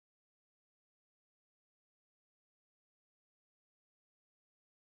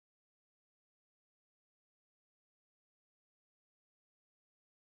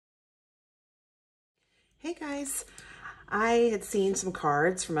Hey guys, I had seen some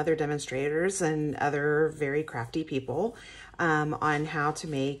cards from other demonstrators and other very crafty people on how to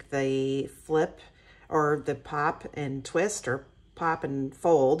make the flip or the pop and twist or pop and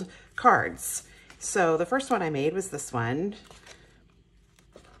fold cards. So the first one I made was this one.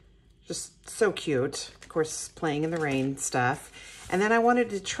 Just so cute, of course, playing in the rain stuff. And then I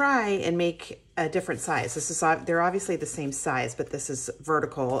wanted to try and make a different size. They're obviously the same size, but this is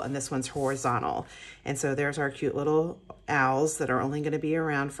vertical and this one's horizontal. And so there's our cute little owls that are only going to be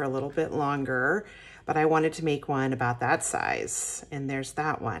around for a little bit longer, but I wanted to make one about that size. And there's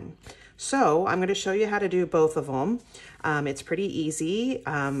that one. So I'm going to show you how to do both of them. It's pretty easy.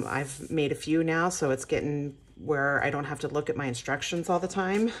 I've made a few now, so it's getting where I don't have to look at my instructions all the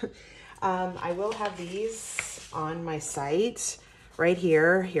time. I will have these on my site right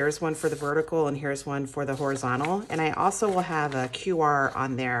here. Here's one for the vertical and here's one for the horizontal. And I also will have a QR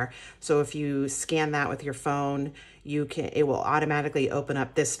on there. So if you scan that with your phone, it will automatically open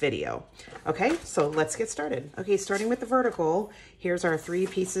up this video. Okay, so let's get started. Okay, starting with the vertical, here's our 3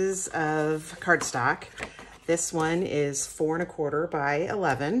 pieces of cardstock. This one is 4 1/4 by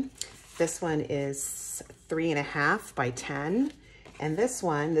 11. This one is 3 1/2 by 10. And this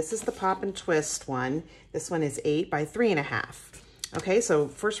is the pop and twist one. This one is 8 by 3 1/2. Okay, so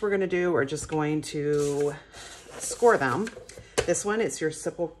first we're just going to score them. This one, it's your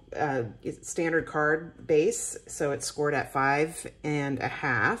simple standard card base. So it's scored at 5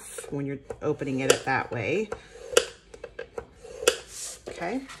 1/2 when you're opening it that way.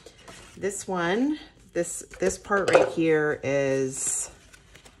 Okay, this one, this part right here is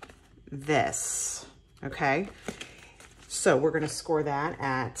this, okay? So we're gonna score that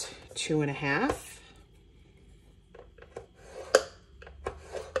at 2 1/2.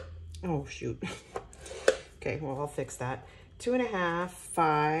 Oh, shoot. Okay, well, I'll fix that. 2 1/2,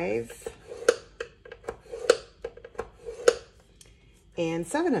 5, and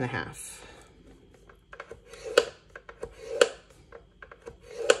 7 1/2.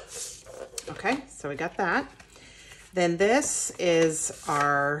 Okay, so we got that. Then this is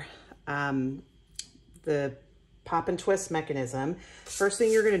our, the pop and twist mechanism. First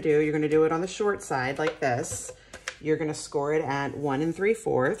thing you're gonna do it on the short side like this. You're gonna score it at 1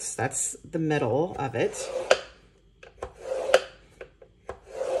 3/4. That's the middle of it.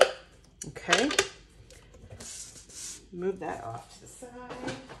 Okay. Move that off to the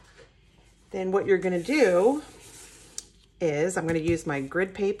side. Then what you're gonna do is I'm gonna use my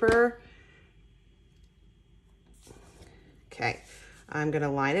grid paper. Okay, I'm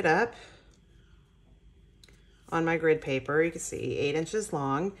gonna line it up on my grid paper. You can see 8 inches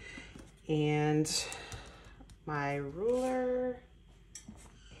long, and my ruler,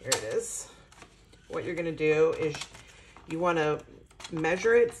 here it is. What you're gonna do is you wanna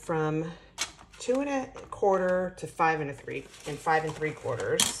measure it from 2 1/4 to 5 3/4. I'm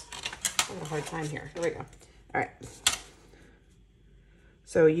having a hard time here. Here we go. All right.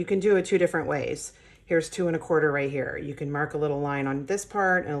 So you can do it 2 different ways. Here's 2 1/4 right here. You can mark a little line on this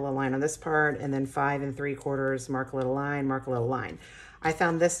part and a little line on this part, and then 5 3/4, mark a little line, mark a little line. I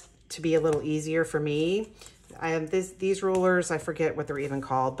found this to be a little easier for me. I have these rulers, I forget what they're even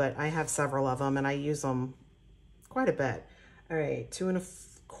called, but I have several of them and I use them quite a bit. All right, 2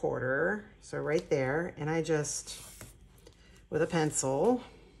 1/4, so right there, and I just, with a pencil,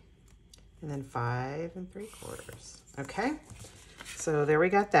 and then 5 3/4. Okay, so there we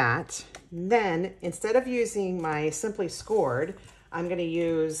got that. Then, instead of using my Simply Scored, I'm gonna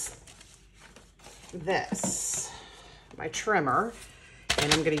use this, my trimmer,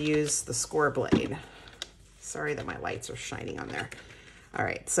 and I'm gonna use the score blade. Sorry that my lights are shining on there. All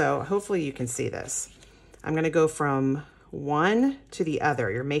right, so hopefully you can see this. I'm gonna go from one to the other.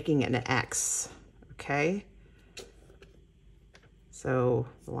 You're making an X, okay? So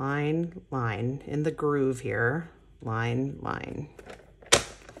line, line, in the groove here, line, line.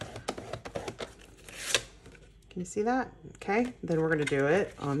 Can you see that? Okay, then we're gonna do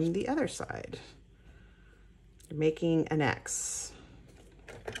it on the other side. You're making an X.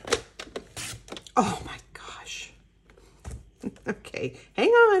 Oh my gosh. Okay, hang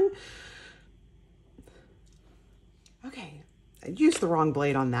on. Okay, I used the wrong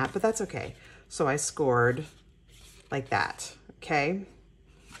blade on that, but that's okay. So I scored like that, okay?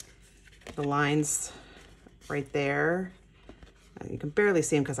 The lines right there. You can barely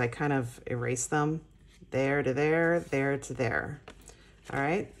see them because I kind of erased them. There to there, there to there. All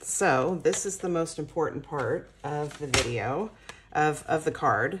right, so this is the most important part of the video, of the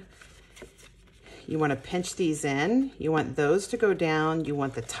card. You want to pinch these in. You want those to go down. You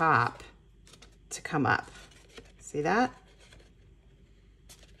want the top to come up. See that?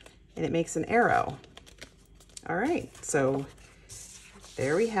 And it makes an arrow. All right, so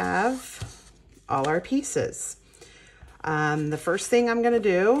there we have all our pieces. The first thing I'm gonna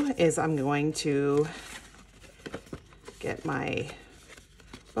do is I'm going to get my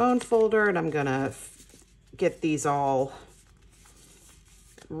bone folder and I'm gonna get these all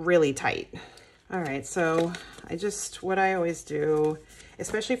really tight. All right, so what I always do,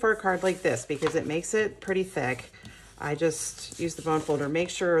 especially for a card like this, because it makes it pretty thick, I just use the bone folder, make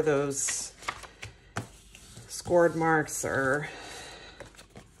sure those scored marks are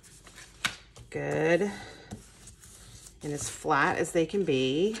good and as flat as they can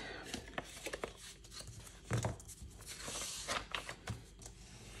be.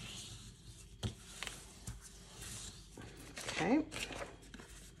 Okay.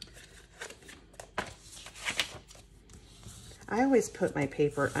 I always put my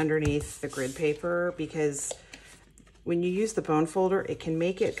paper underneath the grid paper because when you use the bone folder, it can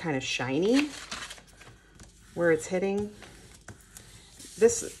make it kind of shiny where it's hitting.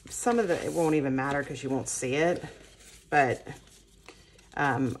 Some of it won't even matter because you won't see it, but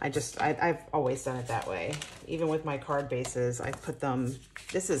I've always done it that way. Even with my card bases, I put them,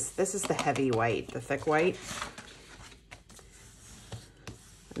 this is the heavy white, the thick white.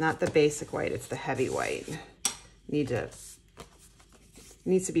 Not the basic white, it's the heavy white. Needs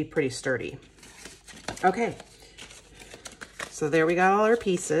to be pretty sturdy. Okay, so there we got all our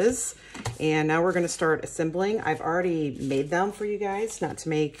pieces. And now we're gonna start assembling. I've already made them for you guys, not to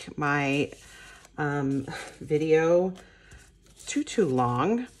make my video too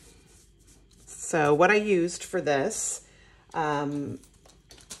long. So what I used for this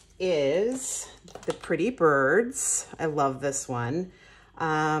is the Pretty Birds. I love this one.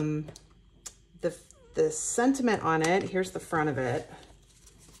 The sentiment on it, here's the front of it,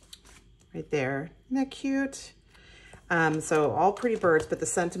 right there. Isn't that cute? So all Pretty Birds, but the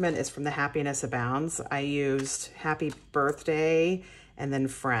sentiment is from the Happiness Abounds. I used Happy Birthday and then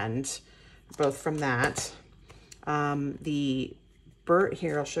Friend, both from that. The bird,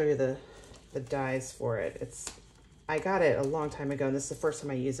 here, I'll show you the dies for it. I got it a long time ago, and this is the first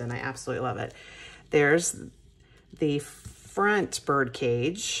time I use it, and I absolutely love it. There's the front bird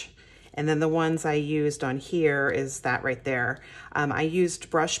cage, and then the ones I used on here is that right there. I used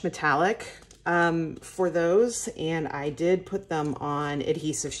Brush Metallic for those, and I did put them on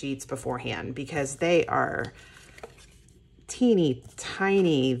adhesive sheets beforehand because they are teeny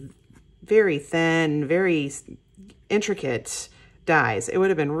tiny, very thin, very intricate dies. It would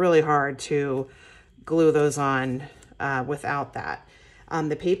have been really hard to glue those on without that.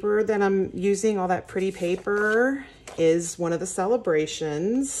 The paper that I'm using, all that pretty paper, is one of the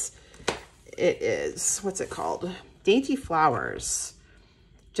Celebrations. It is, what's it called? Dainty Flowers.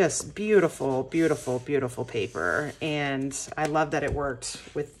 Just beautiful, beautiful, beautiful paper. And I love that it worked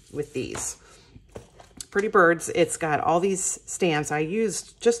with these. Pretty Birds, it's got all these stamps. I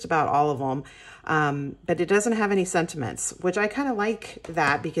used just about all of them, but it doesn't have any sentiments, which I kind of like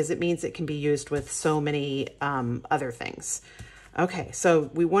that because it means it can be used with so many other things. Okay, so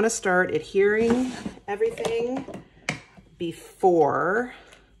we want to start adhering everything before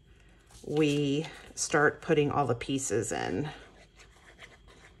we start putting all the pieces in.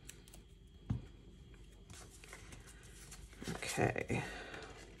 Okay.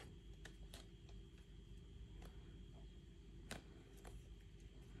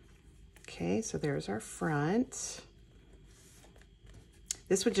 Okay, so there's our front.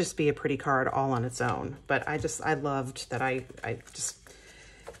 This would just be a pretty card all on its own, but I loved that I just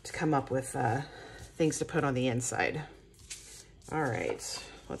to come up with things to put on the inside. All right,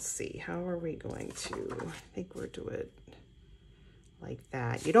 let's see, how are we going to, I think we'll do it like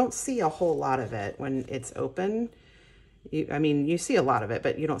that. You don't see a whole lot of it when it's open. I mean, you see a lot of it,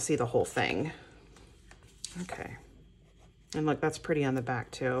 but you don't see the whole thing. Okay, and look, that's pretty on the back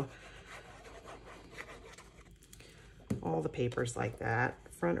too. All the papers like that,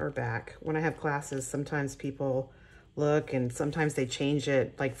 front or back. When I have classes, sometimes people look and sometimes they change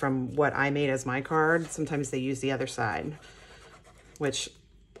it, like from what I made as my card, sometimes they use the other side, which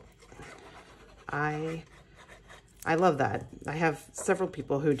I love that. I have several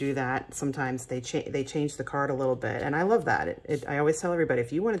people who do that. Sometimes they change the card a little bit, and I love that. I always tell everybody,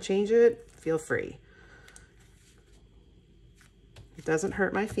 if you want to change it, feel free. It doesn't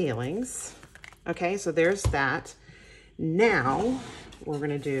hurt my feelings. Okay, so there's that. Now we're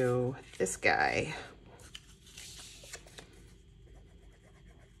gonna do this guy.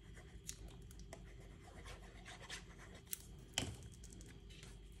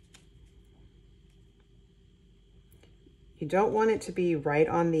 You don't want it to be right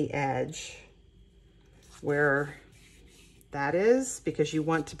on the edge where that is, because you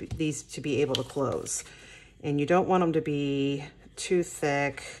want these to be able to close. and you don't want them to be too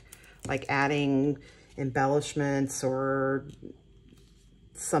thick, like adding embellishments or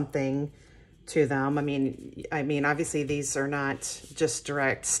something to them. I mean, obviously these are not just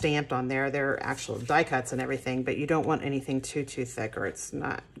direct stamped on there. They're actual die cuts and everything, but you don't want anything too thick or it's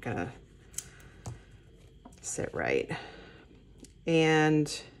not gonna sit right.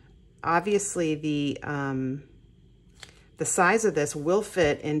 And obviously the size of this will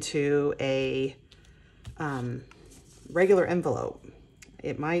fit into a regular envelope.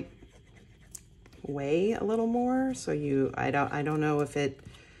 It might weigh a little more, so I don't know if it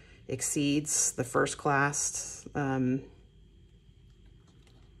exceeds the first class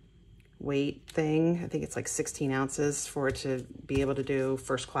weight thing. I think it's like 16 ounces for it to be able to do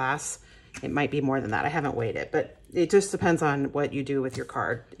first class. It might be more than that. I haven't weighed it, but it just depends on what you do with your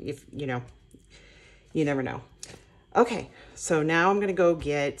card. If you know, you never know. Okay, so now I'm gonna go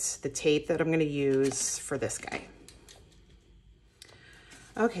get the tape that I'm gonna use for this guy.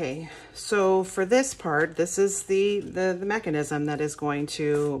 Okay, so for this part, this is the mechanism that is going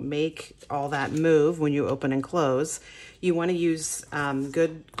to make all that move when you open and close. You want to use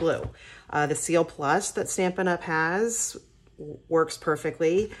good glue. The Seal Plus that Stampin' Up! Has works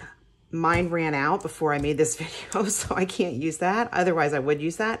perfectly. Mine ran out before I made this video, so I can't use that. Otherwise, I would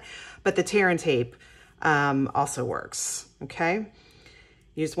use that. But the Tear and Tape also works, okay?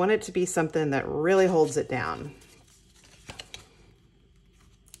 You just want it to be something that really holds it down.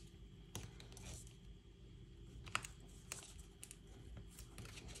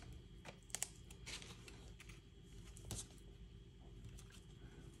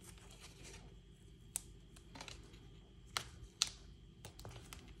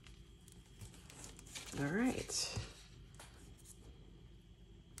 All right.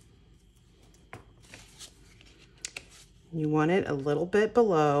 You want it a little bit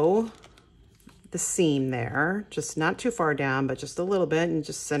below the seam there, just not too far down, but just a little bit, and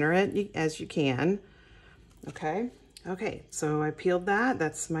just center it as you can. Okay. Okay, so I peeled that.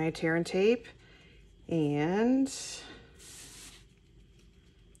 That's my Tear and Tape. And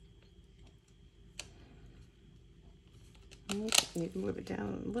you can move it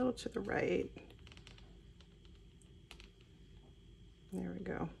down a little to the right. There we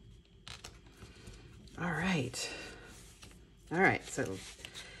go. All right. All right, so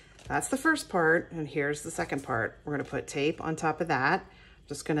that's the first part, and here's the second part. We're gonna put tape on top of that.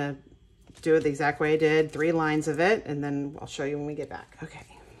 Just gonna do it the exact way I did, 3 lines of it, and then I'll show you when we get back. Okay.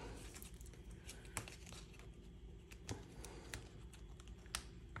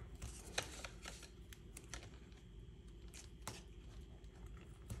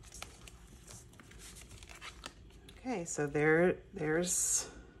 Okay, so there's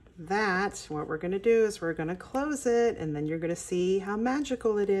that. What we're gonna do is we're gonna close it, and then you're gonna see how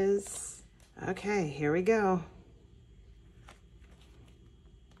magical it is. Okay, here we go.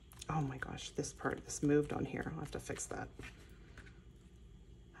 Oh my gosh, this moved on here. I'll have to fix that.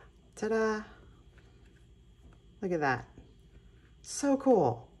 Ta-da! Look at that. So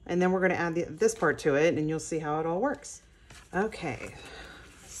cool. And then we're gonna add this part to it, and you'll see how it all works. Okay,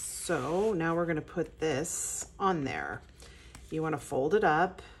 so now we're gonna put this on there. You wanna fold it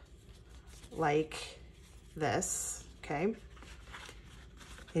up like this, okay?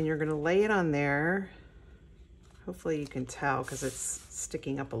 And you're gonna lay it on there. Hopefully you can tell because it's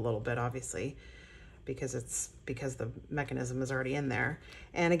sticking up a little bit, obviously, because the mechanism is already in there.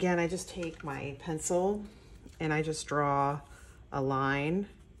 And again, I just take my pencil and I just draw a line.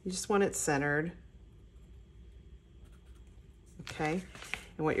 You just want it centered, okay?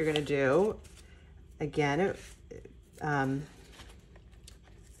 And what you're gonna do, again,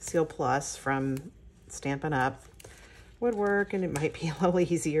 Seal Plus from Stampin' Up! Would work, and it might be a little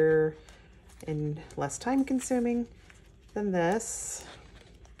easier and less time consuming than this,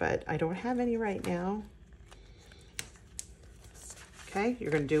 but I don't have any right now. Okay,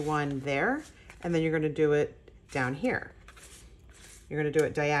 you're gonna do one there, and then you're gonna do it down here. You're gonna do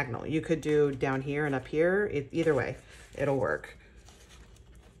it diagonal. You could do down here and up here. Either way, it'll work.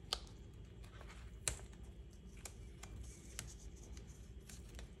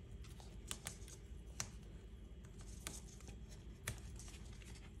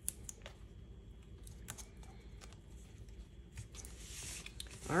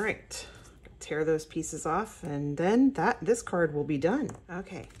 All right, tear those pieces off, and then this card will be done.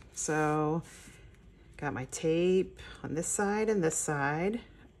 Okay, so got my tape on this side and this side.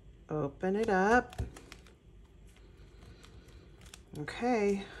 Open it up.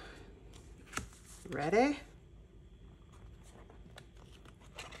 Okay, ready?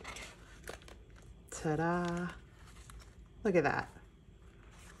 Ta-da! Look at that.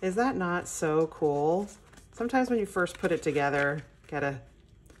 Is that not so cool? It's sometimes when you first put it together,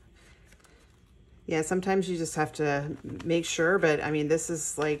 yeah, sometimes you just have to make sure, but I mean, this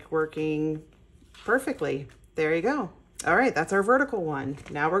is like working perfectly. There you go. All right, that's our vertical one.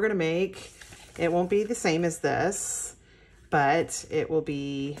 Now we're gonna make, it won't be the same as this, but it will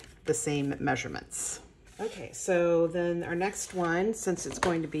be the same measurements. Okay, so then our next one, since it's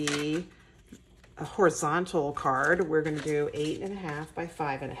going to be a horizontal card, we're gonna do 8.5 by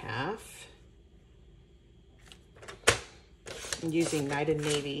 5.5. I'm using Knight and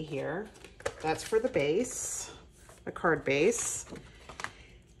Navy here. That's for the base, the card base.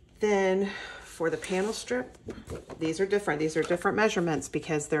 Then for the panel strip, these are different. These are different measurements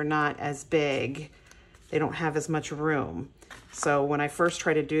because they're not as big. They don't have as much room. So when I first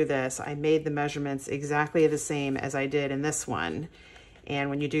tried to do this, I made the measurements exactly the same as I did in this one. And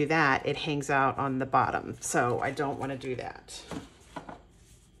when you do that, it hangs out on the bottom. So I don't want to do that.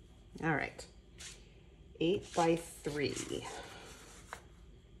 All right, 8 by 3.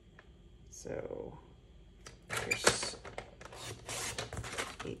 So here's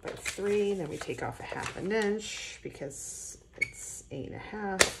 8 by 3, then we take off 1/2 inch because it's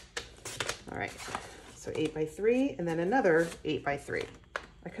 8.5. All right, so 8 by 3, and then another 8 by 3.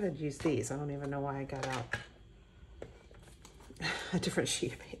 I could have used these. I don't even know why I got out a different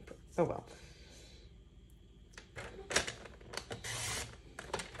sheet of paper. Oh well.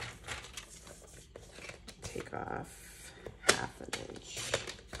 Take off 1/2 inch.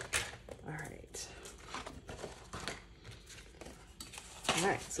 All right. All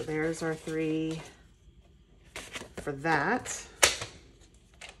right, so there's our 3 for that.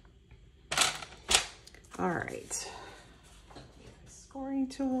 All right, scoring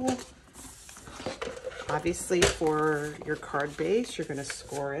tool. Obviously for your card base, you're gonna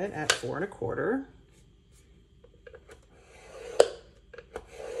score it at 4 1/4.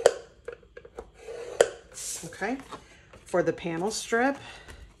 Okay, for the panel strip,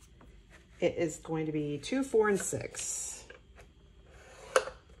 it is going to be 2, 4, and 6.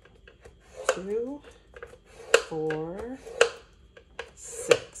 2, 4,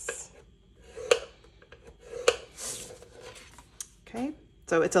 6. Okay,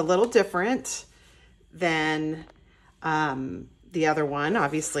 so it's a little different than the other one,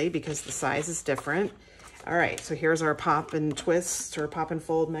 obviously, because the size is different. All right, so here's our pop and twist or pop and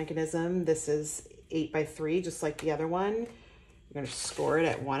fold mechanism. This is 8 by 3, just like the other one. You're going to score it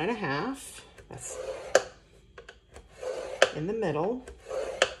at 1.5. That's in the middle.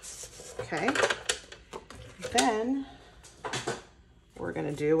 Okay. Then we're going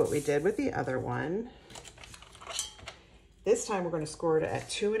to do what we did with the other one. This time we're going to score it at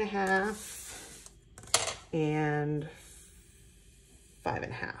 2.5 and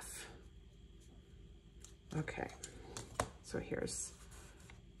 5.5. Okay. So here's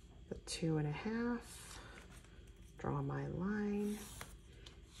the 2.5. Draw my line,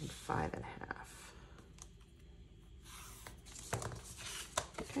 and 5.5.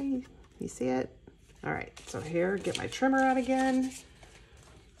 Okay, you see it? All right, so here, get my trimmer out again.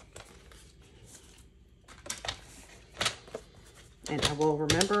 And I will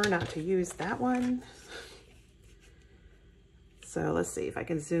remember not to use that one. So let's see if I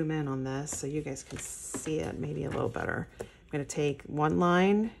can zoom in on this so you guys can see it maybe a little better. I'm gonna take one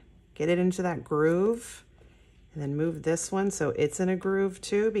line, get it into that groove, and then move this one so it's in a groove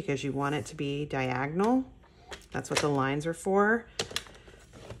too, because you want it to be diagonal. That's what the lines are for.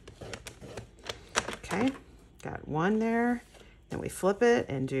 Okay, got one there. Then we flip it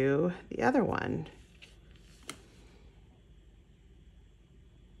and do the other one.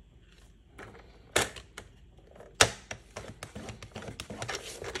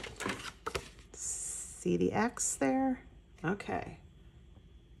 See the X there? Okay.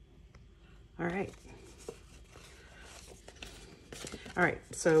 All right. All right,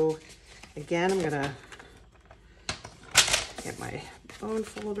 so again, I'm gonna get my bone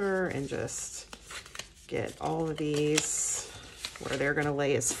folder and just get all of these where they're gonna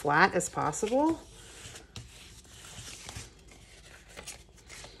lay as flat as possible.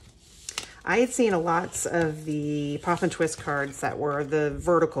 I had seen lots of the pop and twist cards that were the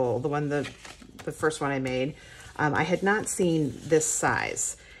vertical, the first one I made. I had not seen this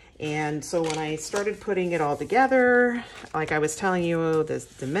size. And so when I started putting it all together, like I was telling you, the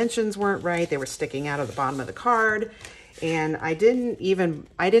dimensions weren't right. They were sticking out of the bottom of the card. And I didn't even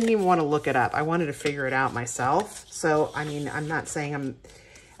want to look it up. I wanted to figure it out myself. So, I mean, I'm not saying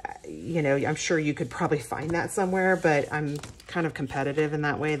I'm sure you could probably find that somewhere, but I'm kind of competitive in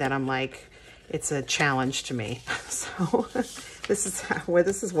that way that I'm like, it's a challenge to me. So this is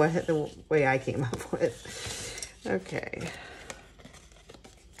the way I came up with. Okay.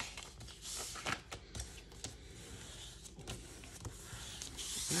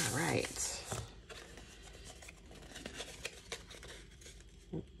 All right.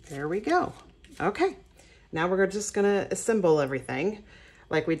 There we go. Okay. Now we're just gonna assemble everything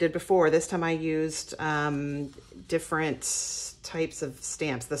like we did before. This time I used different types of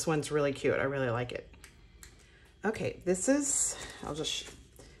stamps. This one's really cute. I really like it. Okay, this is,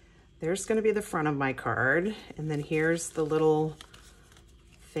 there's gonna be the front of my card, and then here's the little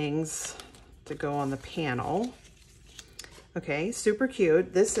things to go on the panel. Okay, super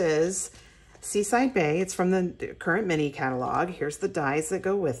cute. This is Seaside Bay. It's from the current mini catalog. Here's the dies that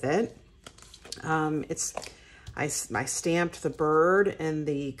go with it. I stamped the bird and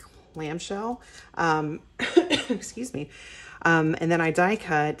the clamshell. Excuse me. And then I die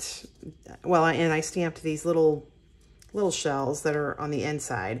cut, well, and I stamped these little shells that are on the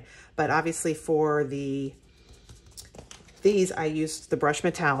inside. But obviously for these, I used the brush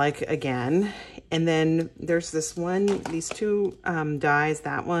metallic again. And then there's these two dies,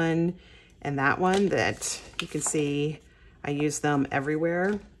 that one and that one, that you can see I use them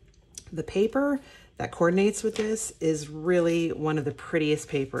everywhere. The paper that coordinates with this is really one of the prettiest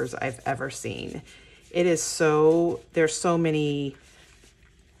papers I've ever seen. It is there's so many,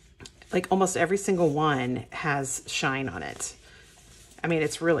 like almost every single one has shine on it. I mean,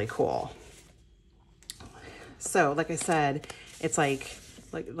 it's really cool. So like I said, it's like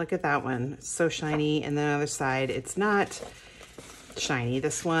look at that one, it's so shiny. And then the other side, it's not shiny.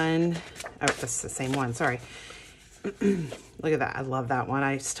 This one, oh, that's the same one, sorry. Look at that, I love that one.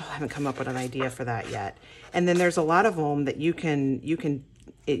 I still haven't come up with an idea for that yet. And then there's a lot of them that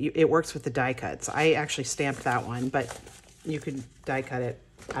it works with the die cuts. I actually stamped that one, but you could die cut it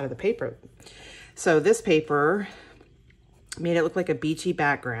out of the paper. So this paper made it look like a beachy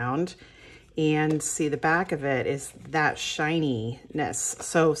background, and see the back of it is that shininess.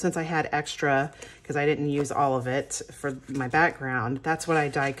 So since I had extra, because I didn't use all of it for my background, that's what I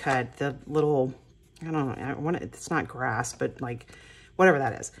die cut, the little, I don't know, it's not grass, but like whatever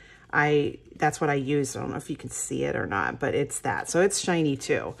that is. That's what I used. I don't know if you can see it or not, but it's that. So it's shiny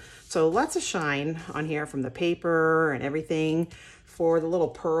too. So lots of shine on here from the paper and everything. For the little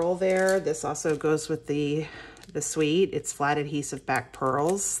pearl there, this also goes with the suite. It's flat adhesive back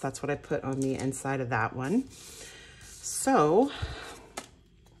pearls. That's what I put on the inside of that one. So,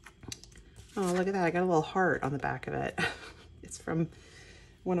 oh, look at that. I got a little heart on the back of it. It's from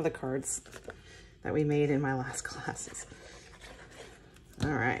one of the cards that we made in my last classes.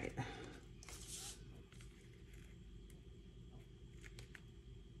 All right.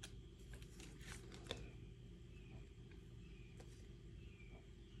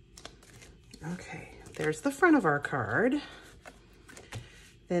 Okay, there's the front of our card.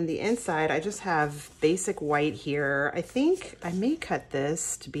 Then the inside, I just have basic white here. I think I may cut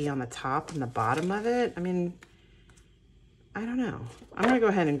this to be on the top and the bottom of it. I mean, I don't know. I'm gonna go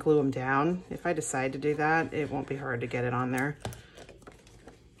ahead and glue them down. If I decide to do that, it won't be hard to get it on there.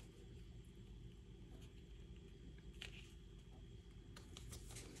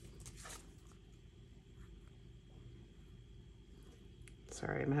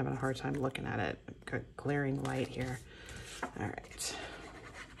 Sorry, I'm having a hard time looking at it. Got glaring light here. All right.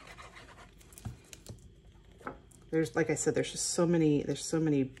 There's, like I said, there's so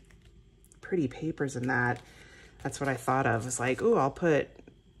many pretty papers in that. That's what I thought of. It's like, oh, I'll put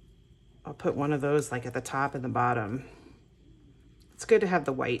one of those like at the top and the bottom. It's good to have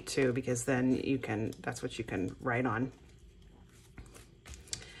the white too, because then that's what you can write on.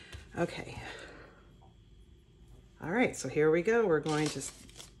 Okay. All right, so here we go. We're going to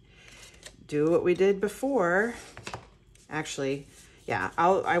do what we did before. Actually, yeah,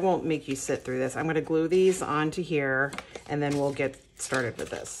 I won't make you sit through this. I'm gonna glue these onto here, and then we'll get started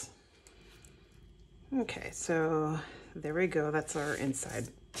with this. Okay, so there we go. That's our inside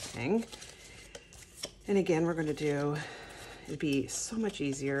thing. And again, we're gonna do, it'd be so much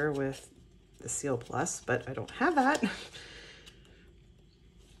easier with the Seal Plus, but I don't have that.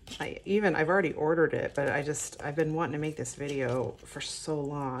 I've already ordered it, but I've been wanting to make this video for so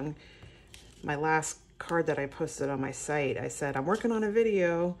long. My last card that I posted on my site, I said, I'm working on a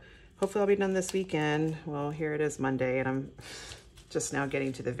video. Hopefully I'll be done this weekend. Well, here it is Monday, and I'm just now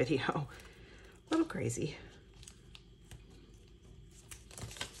getting to the video. A little crazy.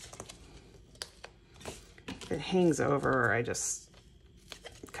 If it hangs over, I just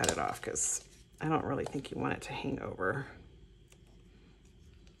cut it off, because I don't really think you want it to hang over.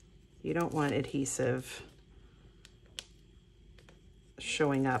 You don't want adhesive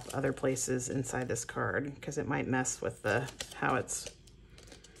showing up other places inside this card, because it might mess with how it's.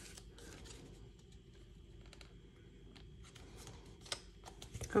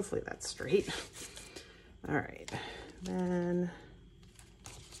 Hopefully that's straight. All right, then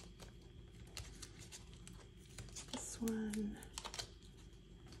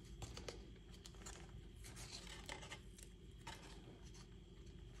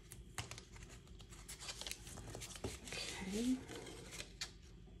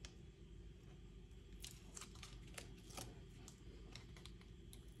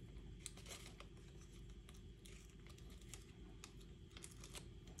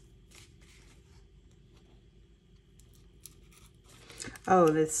Oh,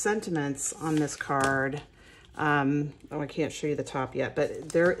 the sentiments on this card. Oh, I can't show you the top yet, but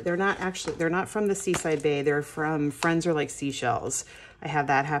they're not from the Seaside Bay. They're from Friends Are Like Seashells. I have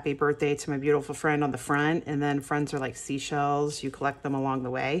that happy birthday to my beautiful friend on the front, and then Friends Are Like Seashells. You collect them along the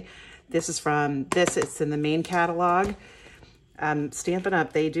way. This is from this. It's in the main catalog. Stampin'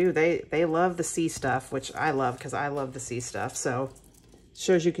 Up, they love the sea stuff, which I love because I love the sea stuff. So it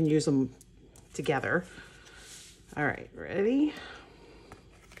shows you can use them together. All right, ready?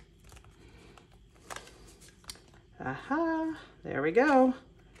 Aha, there we go.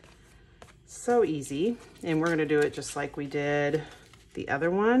 So easy. And we're gonna do it just like we did the other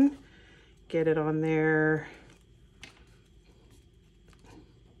one. Get it on there.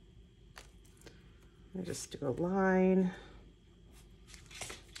 I just do a line.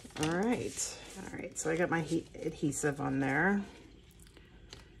 All right, so I got my adhesive on there.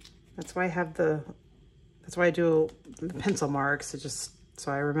 That's why I do the pencil marks, just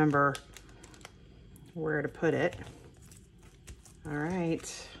so I remember where to put it. All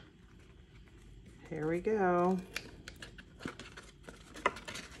right, here we go.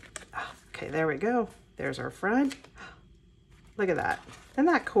 Okay, there we go. There's our front. Look at that. Isn't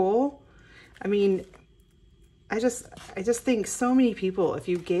that cool? I mean, I just think so many people, if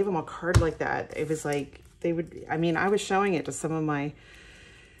you gave them a card like that, it was like they would, I mean, I was showing it to some of my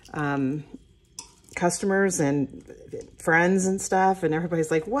customers and friends and stuff, and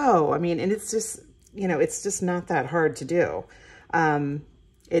everybody's like, whoa. I mean, and it's just, you know, it's just not that hard to do.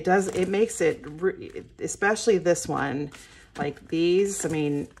 It makes it, especially this one, like these, I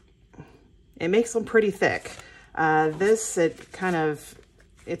mean, it makes them pretty thick. This,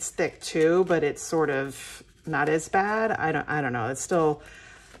 it's thick too, but it's sort of not as bad. I don't know. It's still,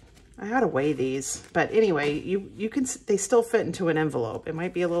 I gotta weigh these, but anyway, they still fit into an envelope. It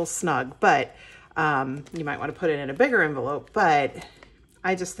might be a little snug, but you might want to put it in a bigger envelope. But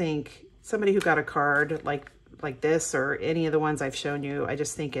I just think somebody who got a card like this or any of the ones I've shown you, I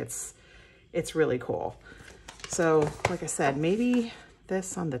just think it's really cool. So like I said, maybe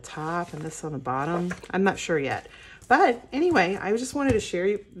this on the top and this on the bottom. I'm not sure yet. But anyway, I just wanted to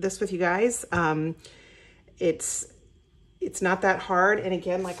share this with you guys. It's not that hard. And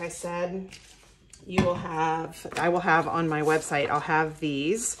again, like I said, I will have on my website, I'll have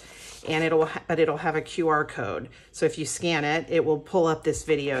these, and it'll have a QR code. So if you scan it, it will pull up this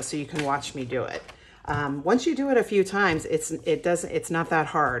video so you can watch me do it. Once you do it a few times, it's not that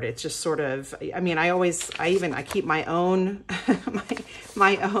hard. It's just sort of, I mean, I keep my own,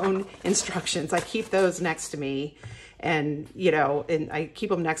 my own instructions. I keep those next to me, and, you know, and I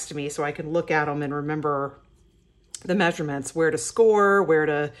keep them next to me so I can look at them and remember the measurements, where to score, where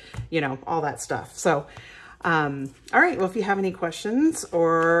to, you know, all that stuff. So, all right, well, if you have any questions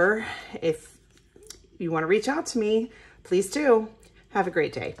or if you want to reach out to me, please do. Have a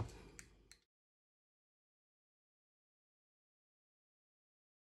great day.